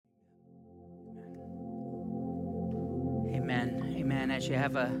And as you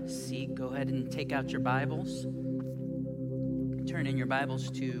have a seat, go ahead and take out your Bibles. Turn in your Bibles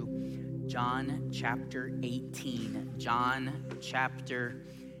to John chapter 18. John chapter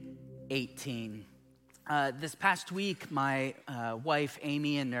 18. This past week, my wife,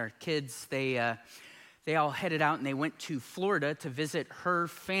 Amy, and our kids, they all headed out and they went to Florida to visit her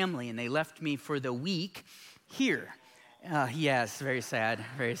family, and they left me for the week here. Yes, very sad,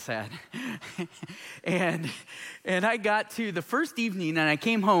 very sad. and I got to the first evening and I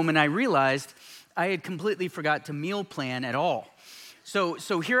came home and I realized I had completely forgot to meal plan at all.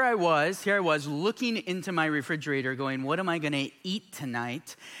 So here I was looking into my refrigerator going, what am I going to eat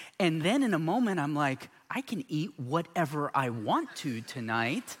tonight? And then in a moment, I'm like, I can eat whatever I want to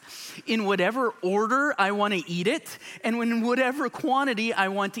tonight, in whatever order I want to eat it, and in whatever quantity I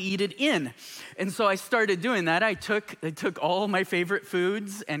want to eat it in. And so I started doing that. I took all my favorite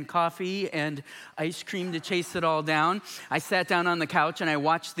foods and coffee and ice cream to chase it all down. I sat down on the couch and I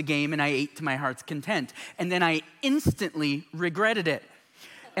watched the game and I ate to my heart's content. And then I instantly regretted it.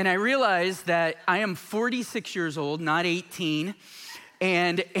 And I realized that I am 46 years old, not 18,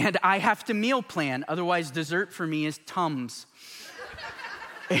 and I have to meal plan. Otherwise, dessert for me is Tums.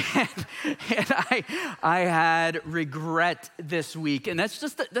 and I had regret this week. And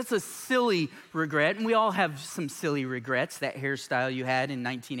that's a silly regret. And we all have some silly regrets. That hairstyle you had in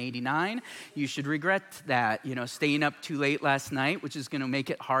 1989, you should regret that. You know, staying up too late last night, which is going to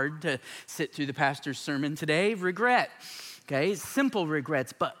make it hard to sit through the pastor's sermon today. Regret. Okay, simple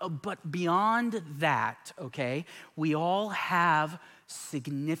regrets. But beyond that, okay, we all have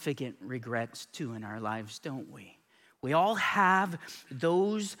significant regrets too in our lives, don't we? We all have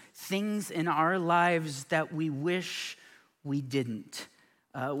those things in our lives that we wish we didn't.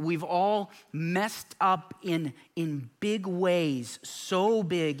 We've all messed up in big ways, so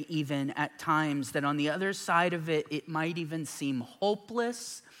big even at times that on the other side of it, it might even seem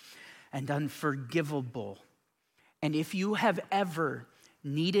hopeless and unforgivable. And if you have ever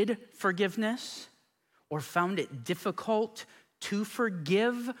needed forgiveness or found it difficult to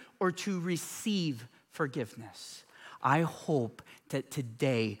forgive or to receive forgiveness, I hope that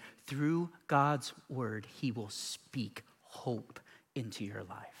today, through God's word, he will speak hope into your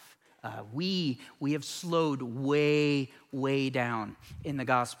life. We have slowed way down in the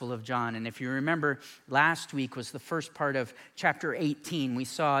Gospel of John. And if you remember, last week was the first part of chapter 18. We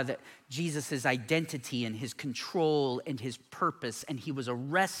saw that Jesus' identity and his control and his purpose, and he was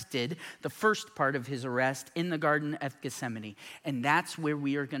arrested, the first part of his arrest, in the Garden of Gethsemane. And that's where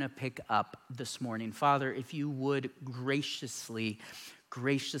we are going to pick up this morning. Father, if you would graciously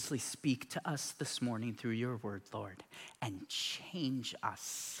speak to us this morning through your word, Lord, and change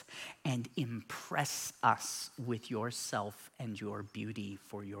us and impress us with yourself and your beauty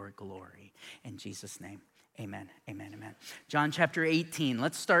for your glory. In Jesus' name, amen, amen, amen. John chapter 18,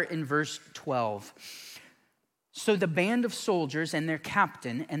 let's start in verse 12. So the band of soldiers and their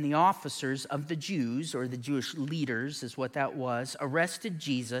captain and the officers of the Jews, or the Jewish leaders is what that was, arrested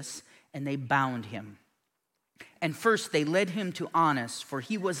Jesus and they bound him. And first they led him to Annas, for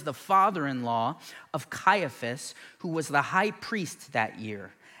he was the father-in-law of Caiaphas, who was the high priest that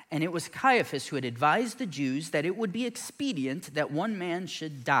year. And it was Caiaphas who had advised the Jews that it would be expedient that one man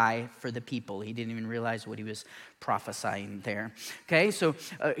should die for the people. He didn't even realize what he was prophesying there. Okay, so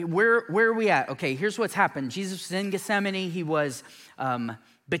where are we at? Okay, here's what's happened. Jesus was in Gethsemane. He was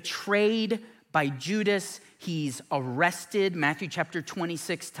betrayed by Judas. He's arrested. Matthew chapter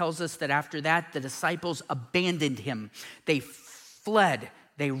 26 tells us that after that, the disciples abandoned him. They fled.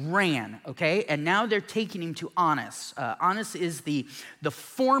 They ran, okay? And now they're taking him to Annas. Annas is the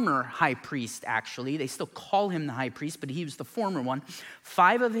former high priest, actually. They still call him the high priest, but he was the former one.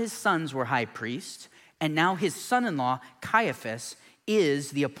 5 of his sons were high priests, and now his son-in-law, Caiaphas, is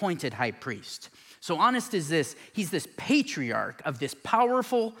the appointed high priest. So Annas is this. He's this patriarch of this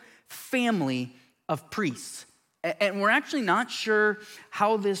powerful family of priests. And we're actually not sure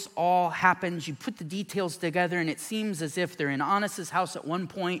how this all happens. You put the details together and it seems as if they're in Annas' house at one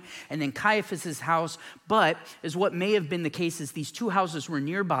point and then Caiaphas' house. But as what may have been the case is these two houses were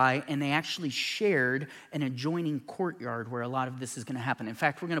nearby and they actually shared an adjoining courtyard where a lot of this is going to happen. In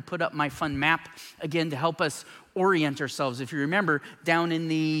fact, we're going to put up my fun map again to help us orient ourselves. If you remember, down in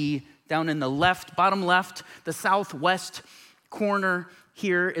the left, bottom left, the southwest corner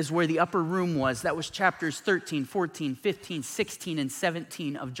here is where the upper room was. That was chapters 13, 14, 15, 16, and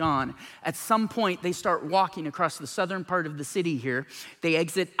 17 of John. At some point, they start walking across the southern part of the city here. They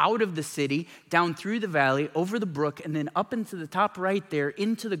exit out of the city, down through the valley, over the brook, and then up into the top right there,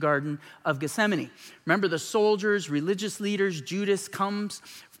 into the Garden of Gethsemane. Remember, the soldiers, religious leaders, Judas comes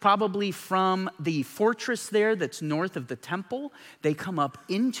probably from the fortress there that's north of the temple. They come up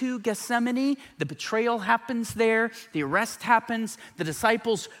into Gethsemane. The betrayal happens there. The arrest happens. The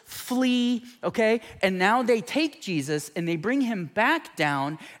disciples flee, okay? And now they take Jesus and they bring him back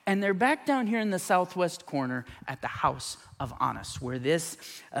down, and they're back down here in the southwest corner at the house of Annas, where this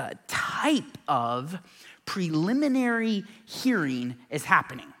type of preliminary hearing is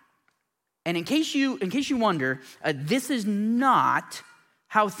happening. And in case you wonder, this is not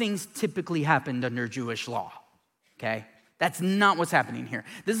how things typically happened under Jewish law, okay? That's not what's happening here.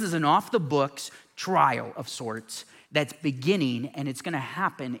 This is an off-the-books trial of sorts that's beginning, and it's going to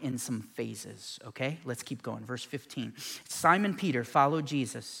happen in some phases, okay? Let's keep going. Verse 15. Simon Peter followed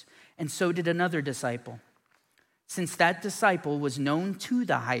Jesus, and so did another disciple. Since that disciple was known to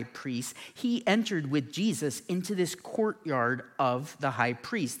the high priest, he entered with Jesus into this courtyard of the high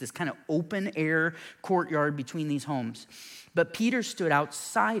priest, this kind of open air courtyard between these homes. But Peter stood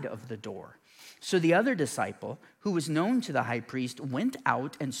outside of the door. So the other disciple, who was known to the high priest, went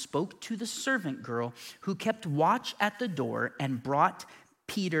out and spoke to the servant girl who kept watch at the door and brought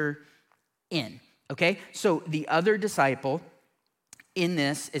Peter in. Okay, so the other disciple in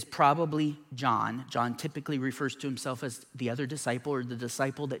this is probably John. John typically refers to himself as the other disciple, or the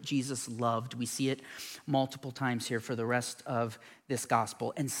disciple that Jesus loved. We see it multiple times here for the rest of this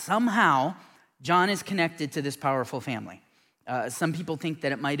gospel. And somehow, John is connected to this powerful family. Some people think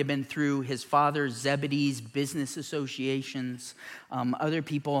that it might have been through his father Zebedee's business associations. Other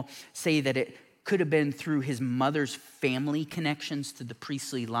people say that it could have been through his mother's family connections to the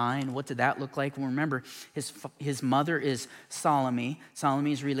priestly line. What did that look like? Well, remember, his mother is Salome.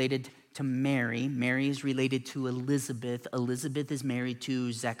 Salome is related to Mary. Mary is related to Elizabeth. Elizabeth is married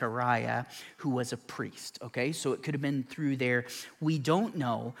to Zechariah, who was a priest, okay? So it could have been through there. We don't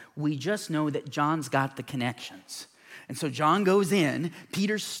know. We just know that John's got the connections. And so John goes in,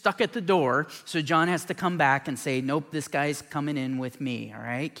 Peter's stuck at the door, so John has to come back and say, nope, this guy's coming in with me, all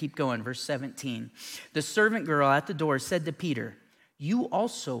right? Keep going, verse 17. The servant girl at the door said to Peter, you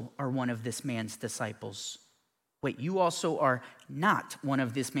also are one of this man's disciples. Wait, you also are not one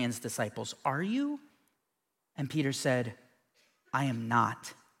of this man's disciples, are you? And Peter said, I am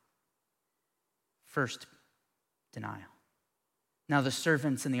not. First denial. Now the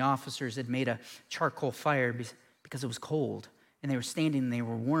servants and the officers had made a charcoal fire because it was cold, and they were standing and they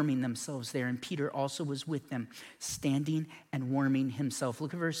were warming themselves there, and Peter also was with them, standing and warming himself.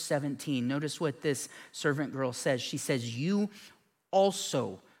 Look at verse 17. Notice what this servant girl says. She says, you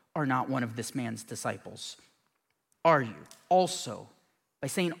also are not one of this man's disciples, are you? Also. By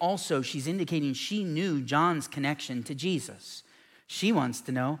saying also, she's indicating she knew John's connection to Jesus. She wants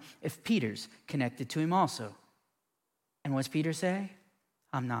to know if Peter's connected to him also. And what's Peter say?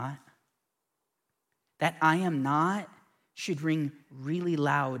 I'm not. That I am not should ring really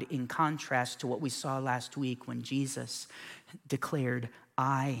loud in contrast to what we saw last week when Jesus declared,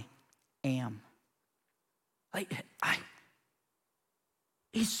 I am.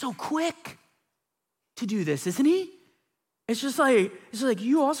 He's so quick to do this, isn't he? It's just like,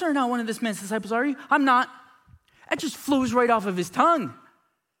 you also are not one of this man's disciples, are you? I'm not. That just flows right off of his tongue.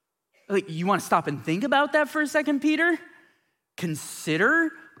 Like, you want to stop and think about that for a second, Peter?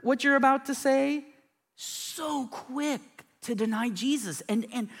 Consider what you're about to say. So quick to deny Jesus.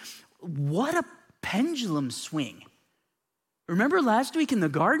 And what a pendulum swing. Remember last week in the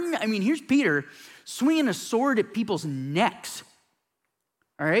garden? I mean, here's Peter swinging a sword at people's necks.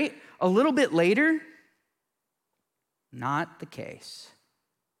 All right? A little bit later, not the case.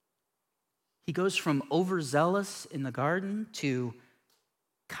 He goes from overzealous in the garden to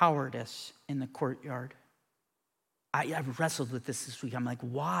cowardice in the courtyard. I've wrestled with this week. I'm like,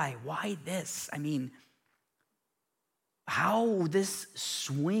 why? Why this? I mean, how this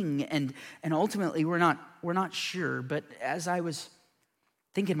swing? And ultimately, we're not sure. But as I was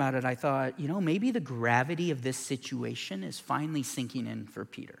thinking about it, I thought, maybe the gravity of this situation is finally sinking in for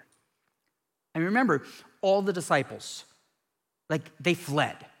Peter. And remember, all the disciples, they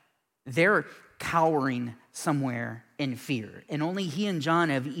fled. They're cowering somewhere in fear. And only he and John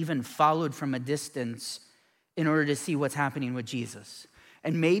have even followed from a distance in order to see what's happening with Jesus.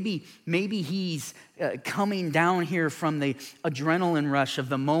 And maybe he's coming down here from the adrenaline rush of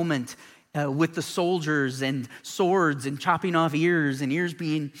the moment with the soldiers and swords and chopping off ears and ears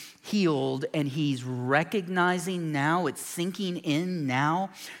being healed. And he's recognizing now, it's sinking in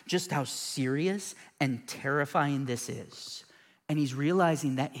now, just how serious and terrifying this is. And he's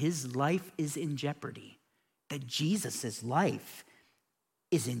realizing that his life is in jeopardy, that Jesus' life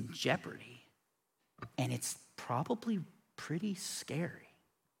is in jeopardy. And it's probably pretty scary.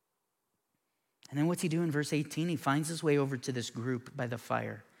 And then what's he do in verse 18? He finds his way over to this group by the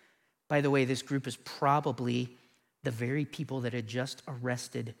fire. By the way, this group is probably the very people that had just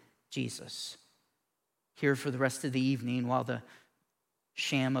arrested Jesus, here for the rest of the evening while the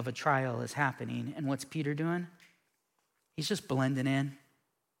sham of a trial is happening. And what's Peter doing? He's just blending in,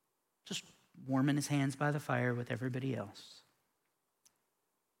 just warming his hands by the fire with everybody else.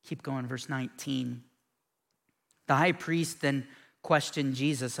 Keep going, verse 19. The high priest then questioned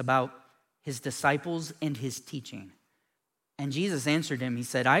Jesus about his disciples and his teaching. And Jesus answered him. He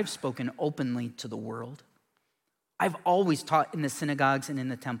said, I've spoken openly to the world. I've always taught in the synagogues and in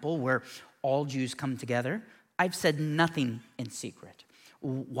the temple where all Jews come together. I've said nothing in secret.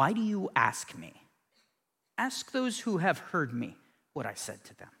 Why do you ask me? Ask those who have heard me what I said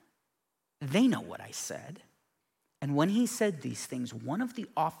to them. They know what I said. And when he said these things, one of the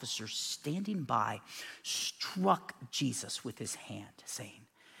officers standing by struck Jesus with his hand, saying,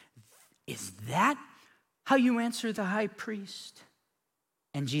 Is that how you answer the high priest?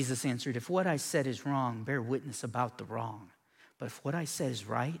 And Jesus answered, If what I said is wrong, bear witness about the wrong. But if what I said is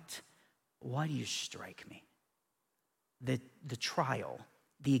right, why do you strike me? The trial,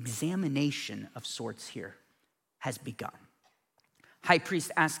 the examination of sorts here has begun. High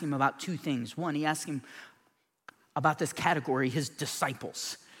priest asked him about two things. One, he asked him about this category, his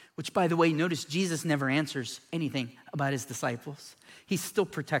disciples, which, by the way, notice Jesus never answers anything about his disciples. He's still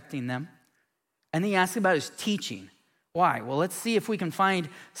protecting them. And then he asked about his teaching. Why? Well, let's see if we can find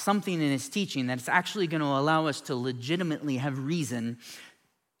something in his teaching that's actually going to allow us to legitimately have reason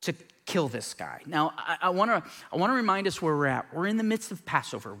to kill this guy. Now, I want to remind us where we're at. We're in the midst of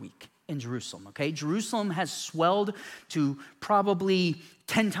Passover week in Jerusalem, okay? Jerusalem has swelled to probably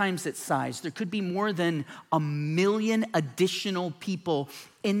 10 times its size. There could be more than 1 million additional people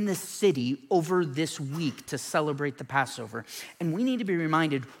in the city over this week to celebrate the Passover. And we need to be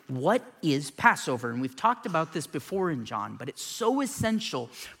reminded, what is Passover? And we've talked about this before in John, but it's so essential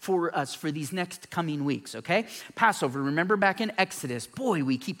for us for these next coming weeks, okay? Passover, remember back in Exodus. Boy,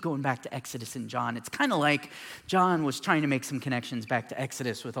 we keep going back to Exodus in John. It's kind of like John was trying to make some connections back to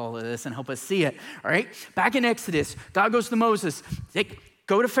Exodus with all of this and help us see it, all right? Back in Exodus, God goes to Moses,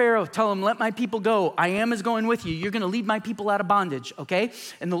 go to Pharaoh, tell him, let my people go. I is going with you. You're going to lead my people out of bondage, okay?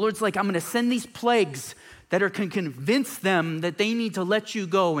 And the Lord's like, I'm going to send these plagues that are can convince them that they need to let you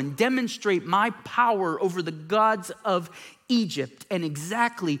go and demonstrate my power over the gods of Egypt and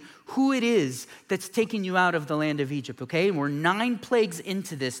exactly who it is that's taking you out of the land of Egypt, okay? And we're 9 plagues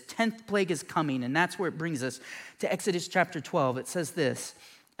into this. 10th plague is coming, and that's where it brings us to Exodus chapter 12. It says this,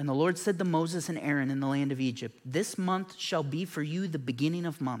 And the Lord said to Moses and Aaron in the land of Egypt, This month shall be for you the beginning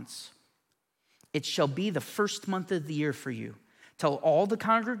of months. It shall be the first month of the year for you. Tell all the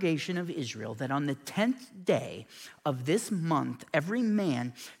congregation of Israel that on the 10th day of this month, every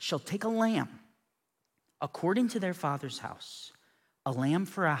man shall take a lamb according to their father's house, a lamb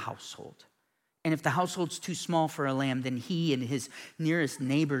for a household. And if the household's too small for a lamb, then he and his nearest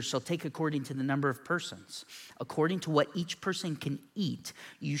neighbors shall take according to the number of persons. According to what each person can eat,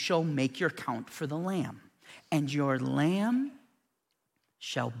 you shall make your count for the lamb. And your lamb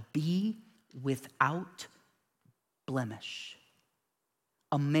shall be without blemish.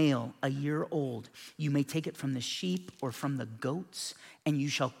 A male, a year old. You may take it from the sheep or from the goats, and you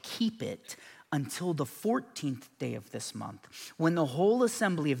shall keep it until the 14th day of this month, when the whole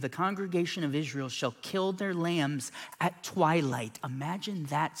assembly of the congregation of Israel shall kill their lambs at twilight. Imagine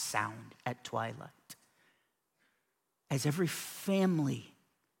that sound at twilight. As every family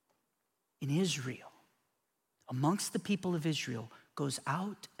in Israel, amongst the people of Israel, goes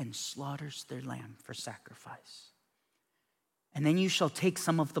out and slaughters their lamb for sacrifice. And then you shall take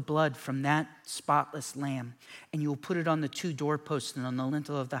some of the blood from that spotless lamb, and you will put it on the 2 doorposts and on the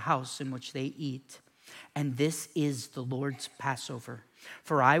lintel of the house in which they eat. And this is the Lord's Passover.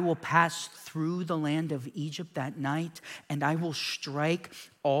 For I will pass through the land of Egypt that night, and I will strike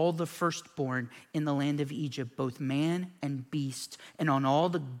all the firstborn in the land of Egypt, both man and beast. And on all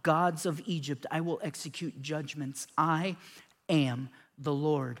the gods of Egypt I will execute judgments. I am the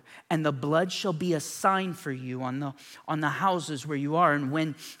Lord. And the blood shall be a sign for you on the houses where you are. And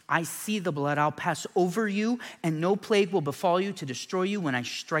when I see the blood, I'll pass over you, and no plague will befall you to destroy you when I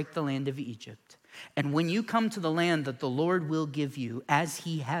strike the land of Egypt. And when you come to the land that the Lord will give you, as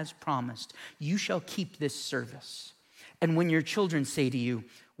he has promised, you shall keep this service. And when your children say to you,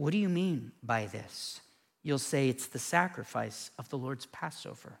 what do you mean by this? You'll say, it's the sacrifice of the Lord's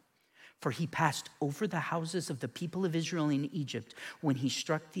Passover. For he passed over the houses of the people of Israel in Egypt when he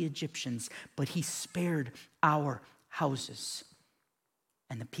struck the Egyptians, but he spared our houses.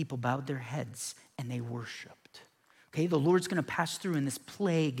 And the people bowed their heads and they worshiped. Okay, the Lord's going to pass through in this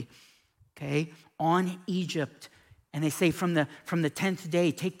plague, okay, on Egypt And they say from the 10th day,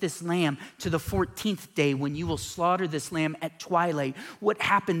 take this lamb to the 14th day when you will slaughter this lamb at twilight. What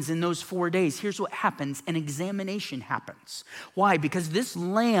happens in those 4 days? Here's what happens. An examination happens. Why? Because this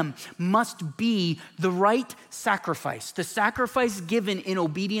lamb must be the right sacrifice, the sacrifice given in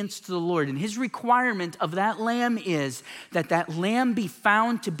obedience to the Lord. And his requirement of that lamb is that that lamb be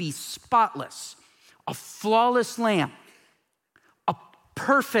found to be spotless, a flawless lamb, a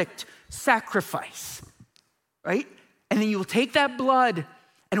perfect sacrifice, right? And then you will take that blood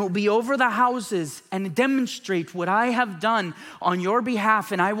and it will be over the houses and demonstrate what I have done on your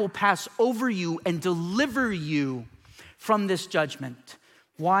behalf, and I will pass over you and deliver you from this judgment.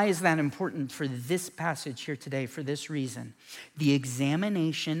 Why is that important for this passage here today? For this reason. The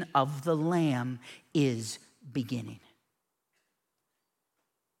examination of the lamb is beginning.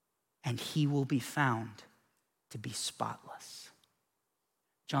 And he will be found to be spotless.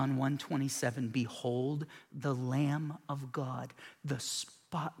 John 1:27, behold the Lamb of God, the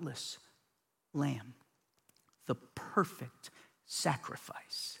spotless Lamb, the perfect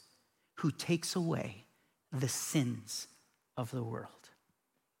sacrifice who takes away the sins of the world.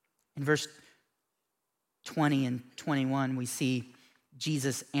 In verse 20 and 21, we see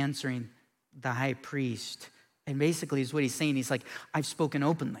Jesus answering the high priest. And basically is what he's saying. He's like, I've spoken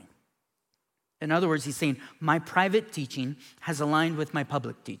openly. In other words, he's saying, my private teaching has aligned with my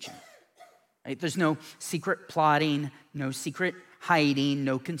public teaching. Right? There's no secret plotting, no secret hiding,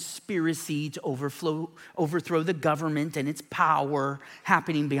 no conspiracy to overthrow the government and its power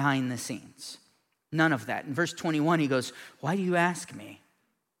happening behind the scenes. None of that. In verse 21, he goes, why do you ask me?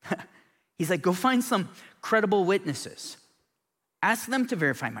 He's like, go find some credible witnesses. Ask them to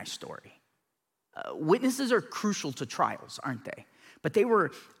verify my story. Witnesses are crucial to trials, aren't they? But they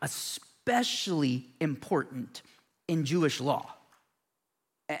were especially important in Jewish law.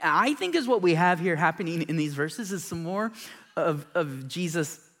 I think is what we have here happening in these verses is some more of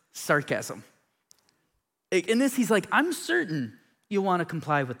Jesus' sarcasm. In this, he's like, I'm certain you'll want to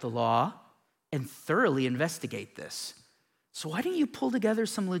comply with the law and thoroughly investigate this. So why don't you pull together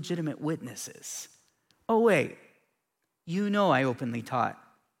some legitimate witnesses? Oh, wait, you know I openly taught.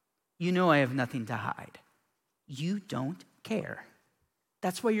 You know I have nothing to hide. You don't care.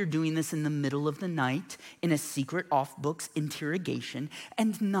 That's why you're doing this in the middle of the night in a secret off-books interrogation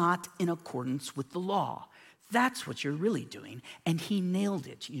and not in accordance with the law. That's what you're really doing. And he nailed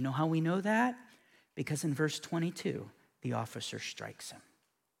it. You know how we know that? Because in verse 22, the officer strikes him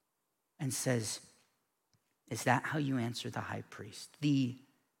and says, is that how you answer the high priest? The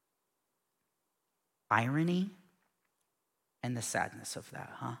irony and the sadness of that,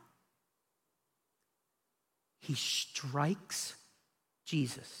 huh? He strikes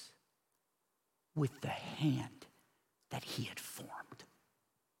Jesus with the hand that he had formed.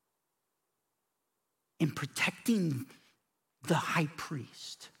 In protecting the high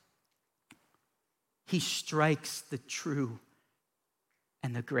priest, he strikes the true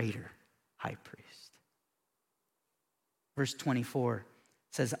and the greater high priest. Verse 24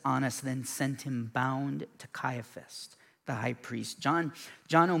 says, Annas then sent him bound to Caiaphas, the high priest. John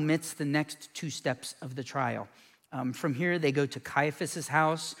omits the next two steps of the trial. From here, they go to Caiaphas'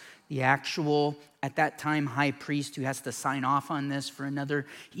 house, the actual, at that time, high priest who has to sign off on this for another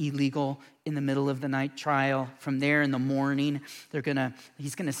illegal in the middle of the night trial. From there, in the morning,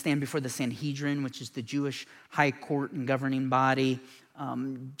 he's gonna stand before the Sanhedrin, which is the Jewish high court and governing body.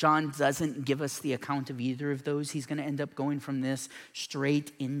 John doesn't give us the account of either of those. He's gonna end up going from this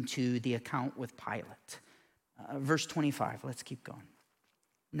straight into the account with Pilate. Verse 25, let's keep going.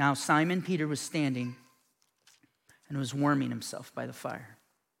 Now Simon Peter was standing and was warming himself by the fire.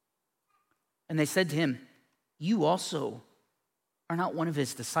 And they said to him, you also are not one of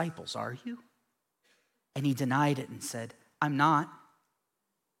his disciples, are you? And he denied it and said, I'm not.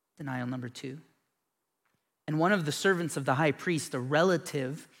 Denial number 2. And one of the servants of the high priest, a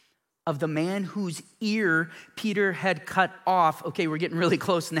relative of the man whose ear Peter had cut off. Okay, we're getting really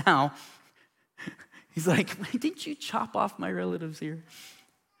close now. He's like, didn't you chop off my relative's ear?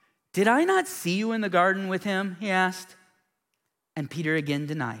 Did I not see you in the garden with him? He asked. And Peter again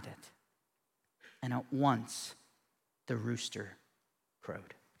denied it. And at once the rooster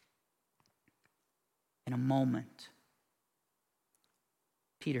crowed. In a moment,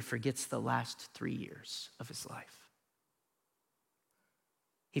 Peter forgets the last 3 years of his life.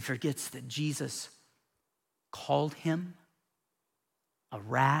 He forgets that Jesus called him a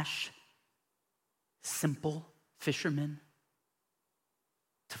rash, simple fisherman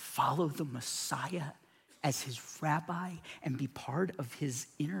to follow the Messiah as his rabbi and be part of his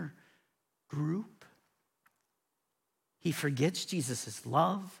inner group. He forgets Jesus'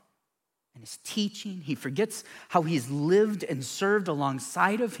 love and his teaching. He forgets how he's lived and served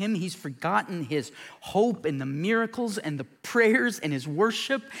alongside of him. He's forgotten his hope and the miracles and the prayers and his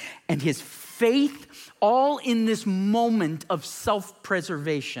worship and his faith, all in this moment of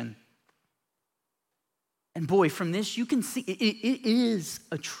self-preservation. And boy, from this, you can see it is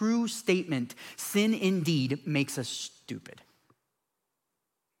a true statement. Sin indeed makes us stupid.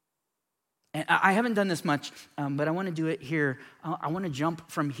 And I haven't done this much, but I want to do it here. I want to jump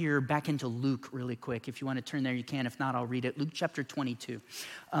from here back into Luke really quick. If you want to turn there, you can. If not, I'll read it. Luke chapter 22.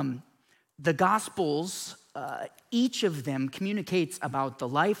 The Gospels, each of them communicates about the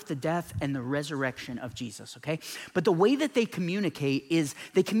life, the death, and the resurrection of Jesus, okay? But the way that they communicate is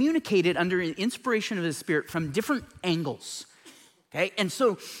they communicate it under an inspiration of the Spirit from different angles, okay? And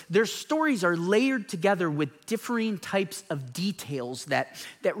so their stories are layered together with differing types of details that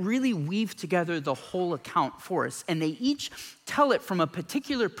really weave together the whole account for us. And they each tell it from a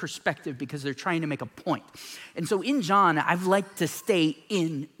particular perspective because they're trying to make a point. And so in John, I've liked to stay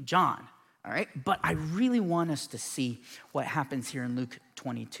in John. All right, but I really want us to see what happens here in Luke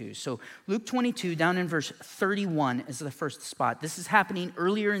 22. So Luke 22, down in verse 31 is the first spot. This is happening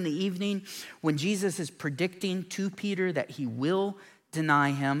earlier in the evening when Jesus is predicting to Peter that he will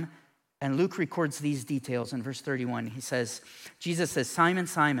deny him. And Luke records these details in verse 31. He says, Jesus says, Simon,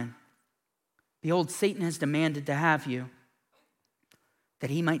 Simon, behold, Satan has demanded to have you,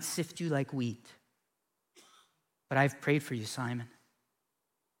 that he might sift you like wheat. But I've prayed for you, Simon,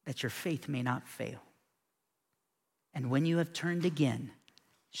 that your faith may not fail. And when you have turned again,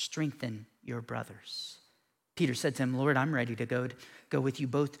 strengthen your brothers. Peter said to him, Lord, I'm ready to go with you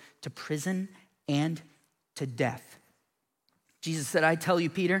both to prison and to death. Jesus said, I tell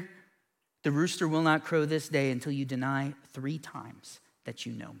you, Peter, the rooster will not crow this day until you deny 3 times that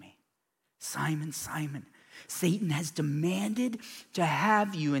you know me. Simon, Simon, Satan has demanded to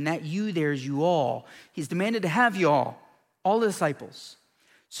have you, and that you there is you all. He's demanded to have you all the disciples,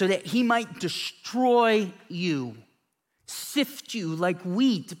 so that he might destroy you, sift you like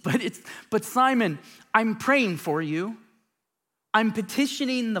wheat. But Simon, I'm praying for you. I'm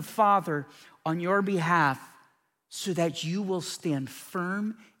petitioning the Father on your behalf so that you will stand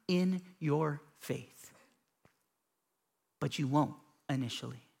firm in your faith. But you won't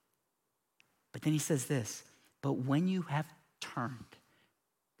initially. But then he says this, but when you have turned.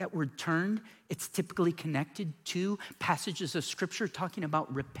 That word turned, it's typically connected to passages of scripture talking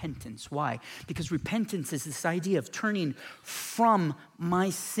about repentance. Why? Because repentance is this idea of turning from my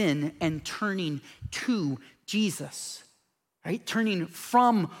sin and turning to Jesus, right? Turning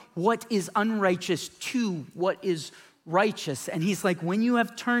from what is unrighteous to what is righteous. And he's like, when you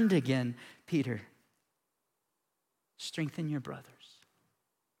have turned again, Peter, strengthen your brothers.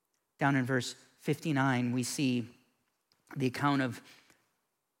 Down in verse 59, we see the account of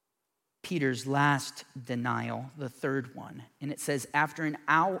Peter's last denial, the third one. And it says after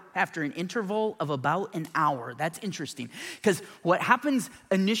an interval of about an hour. That's interesting. Because what happens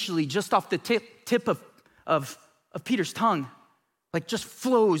initially just off the tip of Peter's tongue, like just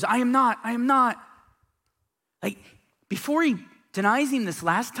flows, I am not. Like before he denies him this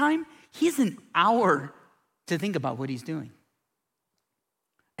last time, he has an hour to think about what he's doing.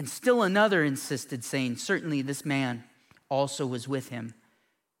 And still another insisted, saying, certainly this man also was with him,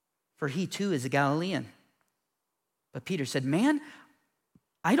 for he too is a Galilean. But Peter said, man,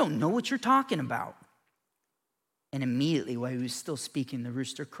 I don't know what you're talking about. And immediately while he was still speaking, the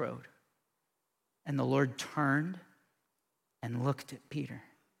rooster crowed. And the Lord turned and looked at Peter.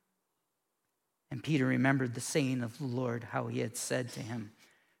 And Peter remembered the saying of the Lord, how he had said to him,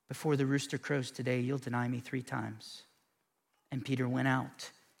 before the rooster crows today, you'll deny me 3 times. And Peter went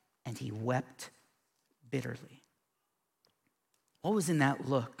out and he wept bitterly. What was in that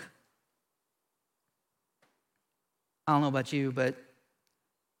look? I don't know about you, but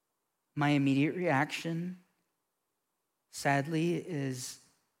my immediate reaction, sadly, is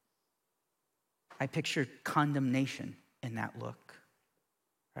I picture condemnation in that look,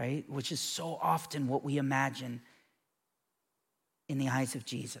 right? Which is so often what we imagine in the eyes of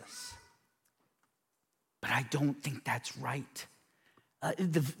Jesus. But I don't think that's right.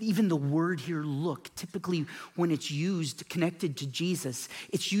 Even the word here, look, typically when it's used connected to Jesus,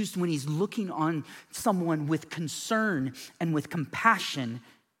 it's used when he's looking on someone with concern and with compassion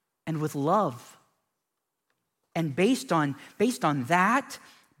and with love. And based on that,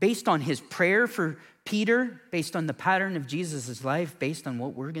 based on his prayer for Peter, based on the pattern of Jesus' life, based on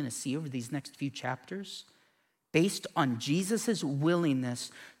what we're going to see over these next few chapters, based on Jesus' willingness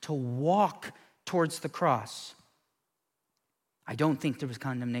to walk towards the cross, I don't think there was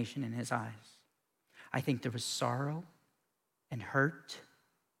condemnation in his eyes. I think there was sorrow and hurt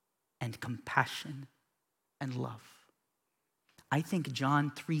and compassion and love. I think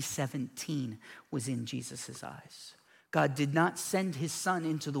John 3:17 was in Jesus' eyes. God did not send his son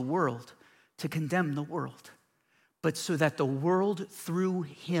into the world to condemn the world, but so that the world through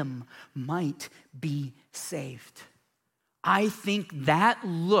him might be saved. I think that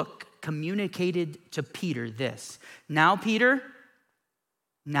look communicated to Peter this. Now, Peter,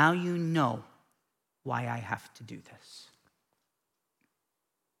 now you know why I have to do this.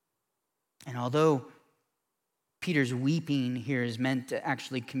 And although Peter's weeping here is meant to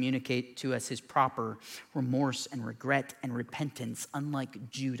actually communicate to us his proper remorse and regret and repentance, unlike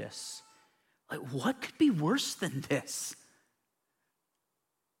Judas. Like, what could be worse than this?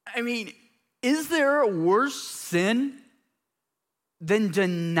 I mean, is there a worse sin than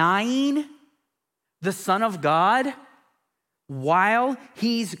denying the Son of God while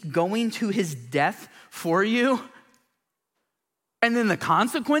he's going to his death for you? And then the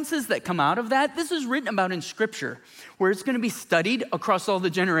consequences that come out of that, this is written about in Scripture, where it's going to be studied across all the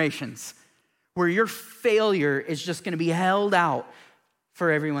generations, where your failure is just going to be held out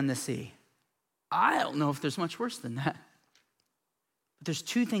for everyone to see. I don't know if there's much worse than that. But there's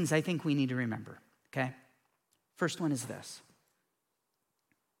two things I think we need to remember, okay? First one is this.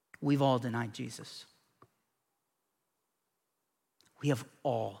 We've all denied Jesus. We have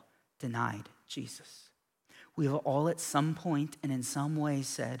all denied Jesus. We have all at some point and in some way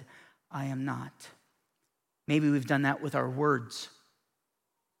said, I am not. Maybe we've done that with our words.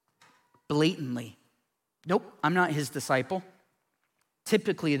 Blatantly. Nope, I'm not his disciple.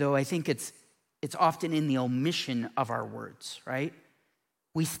 Typically, though, I think it's often in the omission of our words, right?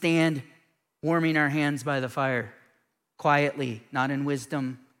 We stand warming our hands by the fire, quietly, not in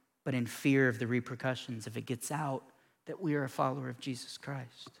wisdom, but in fear of the repercussions if it gets out that we are a follower of Jesus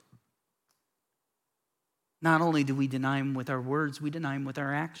Christ. Not only do we deny him with our words, we deny him with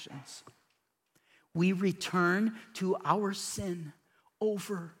our actions. We return to our sin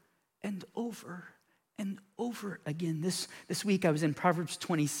over and over and over again. This week I was in Proverbs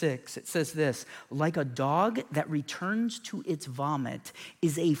 26. It says this, like a dog that returns to its vomit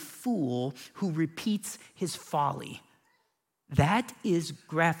is a fool who repeats his folly. That is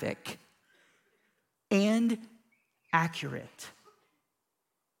graphic and accurate.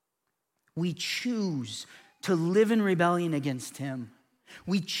 We choose to live in rebellion against him.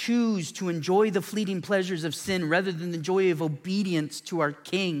 We choose to enjoy the fleeting pleasures of sin rather than the joy of obedience to our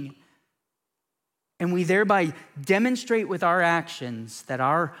King. And we thereby demonstrate with our actions that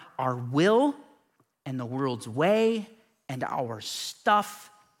our will and the world's way and our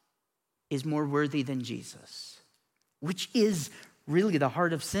stuff is more worthy than Jesus, which is really the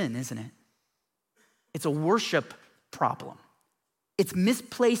heart of sin, isn't it? It's a worship problem. It's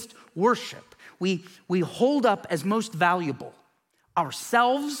misplaced worship. We hold up as most valuable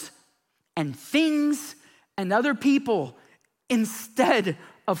ourselves and things and other people instead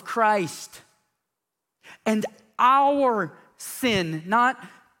of Christ. And our sin, not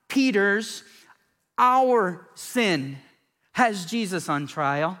Peter's, our sin has Jesus on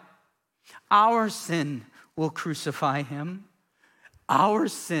trial. Our sin will crucify him. Our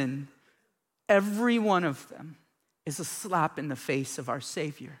sin, every one of them, is a slap in the face of our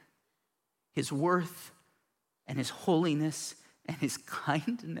Savior. His worth and his holiness and his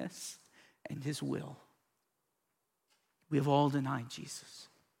kindness and his will. We have all denied Jesus.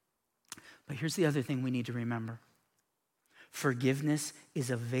 But here's the other thing we need to remember. Forgiveness is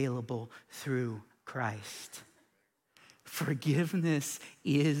available through Christ. Forgiveness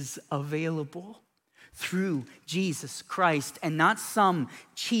is available through Jesus Christ, and not some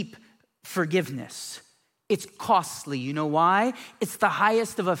cheap forgiveness. It's costly. You know why? It's the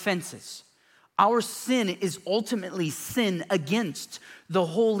highest of offenses. Our sin is ultimately sin against the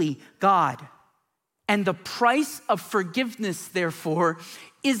holy God. And the price of forgiveness, therefore,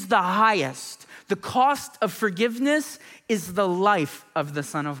 is the highest. The cost of forgiveness is the life of the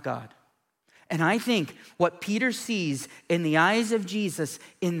Son of God. And I think what Peter sees in the eyes of Jesus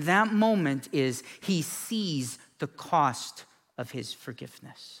in that moment is he sees the cost of his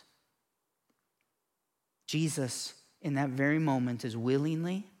forgiveness. Jesus, in that very moment, is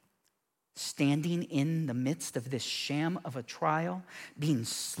willingly standing in the midst of this sham of a trial, being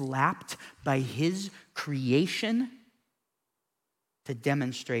slapped by his creation to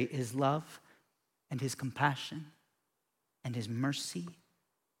demonstrate his love and his compassion and his mercy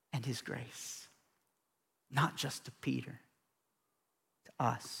and his grace. Not just to Peter, to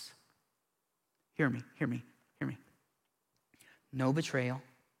us. Hear me. No betrayal,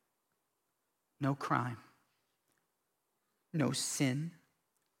 no crime, no sin,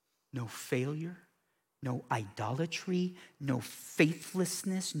 no failure, no idolatry, no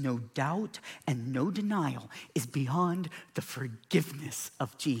faithlessness, no doubt, and no denial is beyond the forgiveness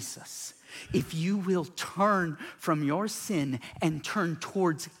of Jesus. If you will turn from your sin and turn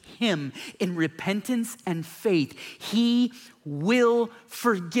towards him in repentance and faith, he will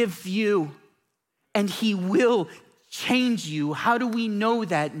forgive you and he will change you. How do we know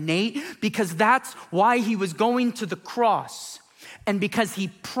that, Nate? Because that's why he was going to the cross, and because he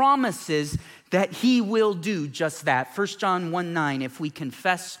promises that he will do just that. 1 John 1:9, if we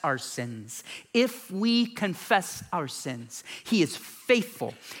confess our sins, he is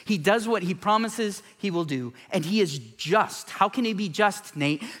faithful. He does what he promises he will do, and he is just. How can he be just,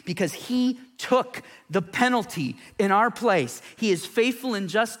 Nate? Because he took the penalty in our place. He is faithful and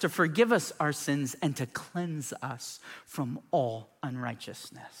just to forgive us our sins and to cleanse us from all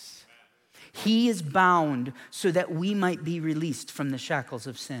unrighteousness. He is bound so that we might be released from the shackles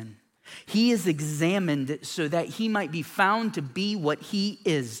of sin. He is examined so that he might be found to be what he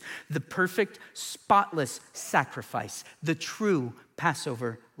is, the perfect, spotless sacrifice, the true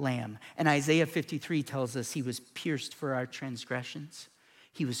Passover lamb. And Isaiah 53 tells us he was pierced for our transgressions.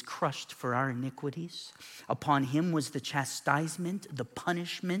 He was crushed for our iniquities. Upon him was the chastisement, the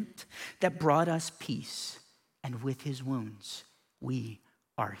punishment that brought us peace. And with his wounds, we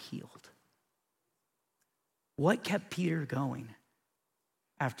are healed. What kept Peter going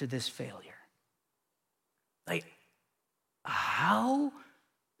after this failure? Like, how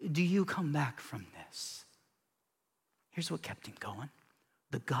do you come back from this? Here's what kept him going: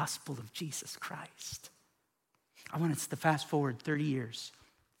 the gospel of Jesus Christ. I want us to fast forward 30 years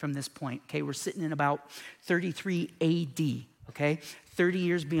from this point. Okay, we're sitting in about 33 AD. Okay, 30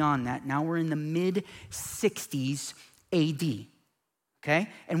 years beyond that. Now we're in the mid-60s AD. Okay,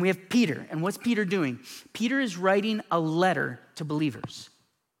 and we have Peter. And what's Peter doing? Peter is writing a letter to believers.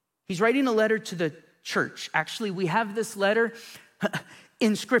 He's writing a letter to the church. Actually, we have this letter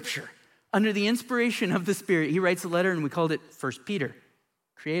in Scripture. Under the inspiration of the Spirit, he writes a letter, and we called it 1 Peter.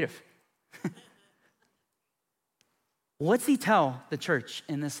 Creative. What's he tell the church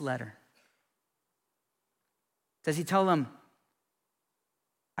in this letter? Does he tell them,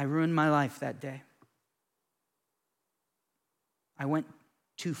 I ruined my life that day? I went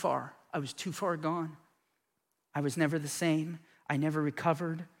too far. I was too far gone. I was never the same. I never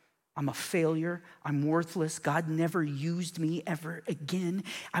recovered. I'm a failure. I'm worthless. God never used me ever again.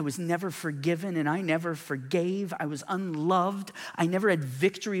 I was never forgiven and I never forgave. I was unloved. I never had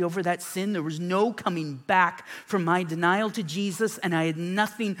victory over that sin. There was no coming back from my denial to Jesus, and I had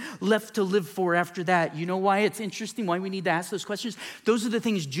nothing left to live for after that. You know why it's interesting, why we need to ask those questions? Those are the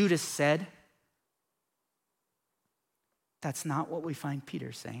things Judas said. That's not what we find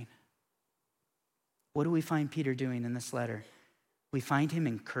Peter saying. What do we find Peter doing in this letter? We find him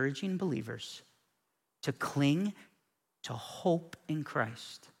encouraging believers to cling to hope in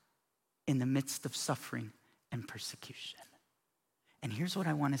Christ in the midst of suffering and persecution. And here's what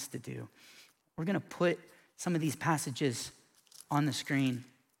I want us to do. We're going to put some of these passages on the screen,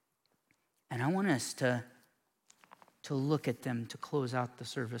 and I want us to look at them to close out the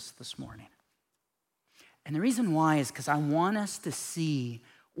service this morning. And the reason why is because I want us to see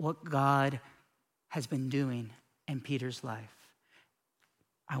what God has been doing in Peter's life.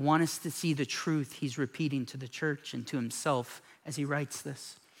 I want us to see the truth he's repeating to the church and to himself as he writes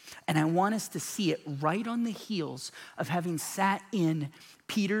this. And I want us to see it right on the heels of having sat in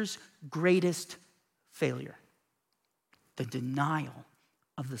Peter's greatest failure, the denial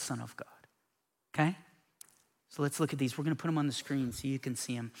of the Son of God. Okay? So let's look at these. We're going to put them on the screen so you can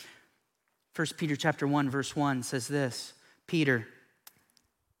see them. 1 Peter chapter 1, verse 1 says this: Peter,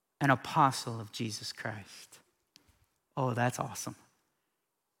 an apostle of Jesus Christ. Oh, that's awesome.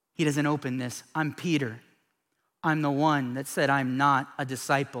 He doesn't open this. I'm Peter. I'm the one that said I'm not a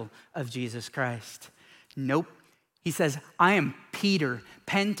disciple of Jesus Christ. Nope. He says, I am Peter,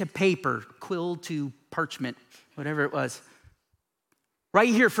 pen to paper, quill to parchment, whatever it was. Right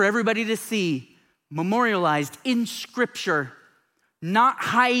here for everybody to see, memorialized in Scripture, not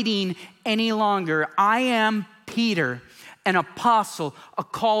hiding any longer. I am Peter, an apostle, a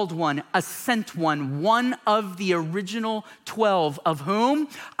called one, a sent one of the original 12, of whom?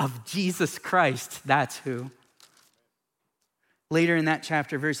 Of Jesus Christ. That's who. Later in that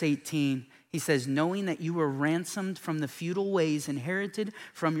chapter, verse 18, he says, knowing that you were ransomed from the futile ways inherited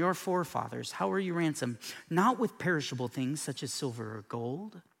from your forefathers. How were you ransomed? Not with perishable things such as silver or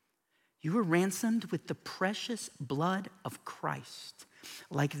gold. You were ransomed with the precious blood of Christ,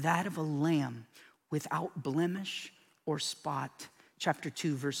 like that of a lamb without blemish or spot. Chapter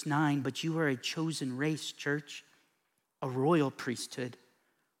 2, verse 9, but you are a chosen race, church, a royal priesthood,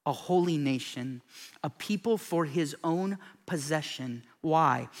 a a holy nation, a people for his own possession.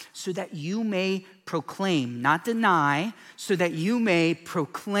 Why? So that you may proclaim, not deny, so that you may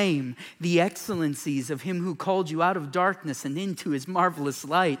proclaim the excellencies of him who called you out of darkness and into his marvelous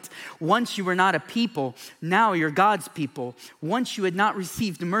light. Once you were not a people, now you're God's people. Once you had not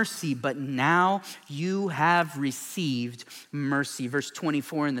received mercy, but now you have received mercy. Verse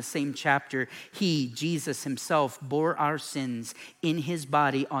 24 in the same chapter, he, Jesus himself, bore our sins in his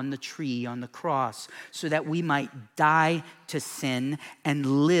body on the tree, on the cross, so that we might die to sin and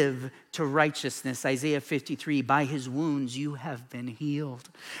live to righteousness. Isaiah 53, by his wounds you have been healed.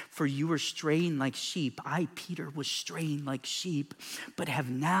 For you were straying like sheep. I, Peter, was straying like sheep, but have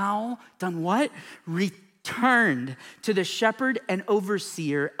now done what? Returned to the shepherd and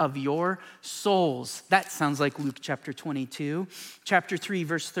overseer of your souls. That sounds like Luke chapter 22. Chapter 3,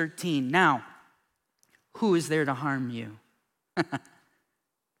 verse 13. Now, who is there to harm you?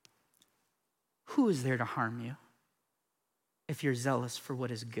 Who is there to harm you if you're zealous for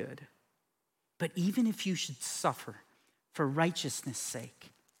what is good? But even if you should suffer for righteousness'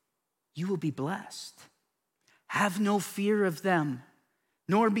 sake, you will be blessed. Have no fear of them,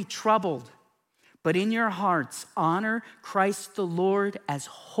 nor be troubled, but in your hearts honor Christ the Lord as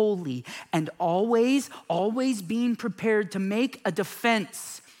holy, and always being prepared to make a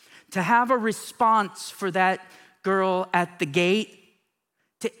defense, to have a response for that girl at the gate,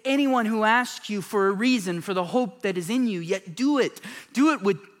 to anyone who asks you for a reason for the hope that is in you, yet do it. Do it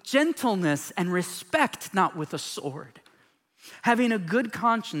with gentleness and respect, not with a sword. Having a good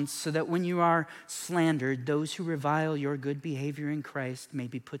conscience so that when you are slandered, those who revile your good behavior in Christ may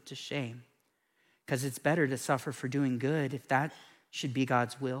be put to shame. Because it's better to suffer for doing good, if that should be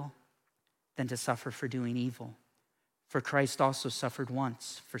God's will, than to suffer for doing evil. For Christ also suffered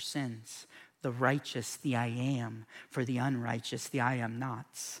once for sins, the righteous, the I am, for the unrighteous, the I am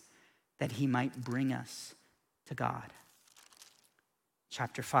nots, that he might bring us to God.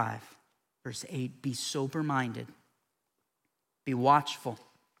 Chapter 5, verse 8, be sober-minded, be watchful.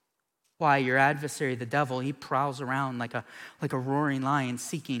 Why? Your adversary, the devil, he prowls around like a roaring lion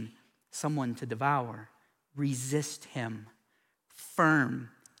seeking someone to devour. Resist him, firm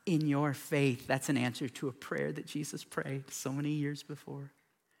in your faith. That's an answer to a prayer that Jesus prayed so many years before.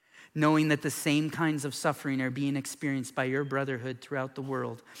 Knowing that the same kinds of suffering are being experienced by your brotherhood throughout the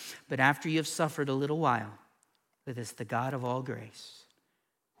world. But after you have suffered a little while, it is the God of all grace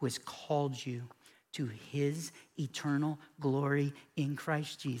who has called you to his eternal glory in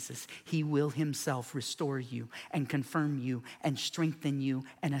Christ Jesus. He will himself restore you and confirm you and strengthen you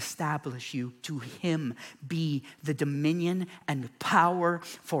and establish you. To him be the dominion and power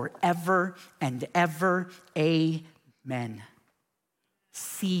forever and ever. Amen.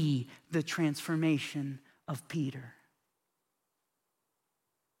 See the transformation of Peter.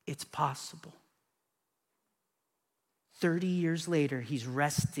 It's possible. 30 years later, he's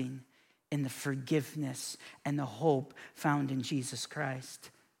resting in the forgiveness and the hope found in Jesus Christ.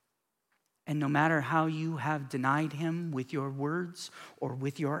 And no matter how you have denied him with your words or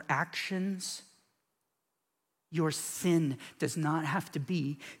with your actions, your sin does not have to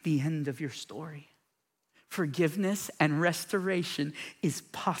be the end of your story. Forgiveness and restoration is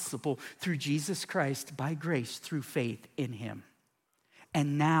possible through Jesus Christ by grace through faith in him.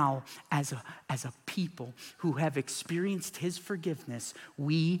 And now, as a people who have experienced his forgiveness,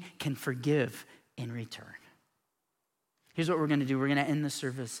 we can forgive in return. Here's what we're going to do. We're going to end the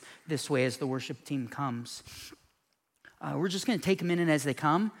service this way as the worship team comes. We're just going to take a minute as they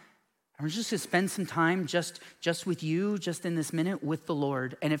come. And we're just going to spend some time just with you, just in this minute with the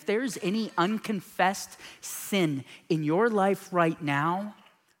Lord. And if there's any unconfessed sin in your life right now,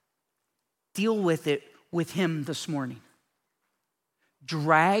 deal with it with him this morning.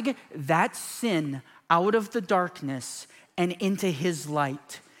 Drag that sin out of the darkness and into his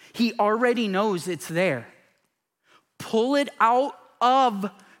light. He already knows it's there. Pull it out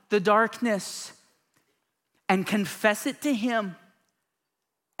of the darkness and confess it to him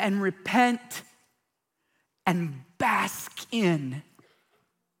and repent and bask in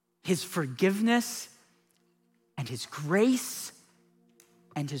his forgiveness and his grace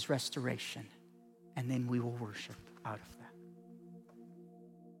and his restoration. And then we will worship out of that.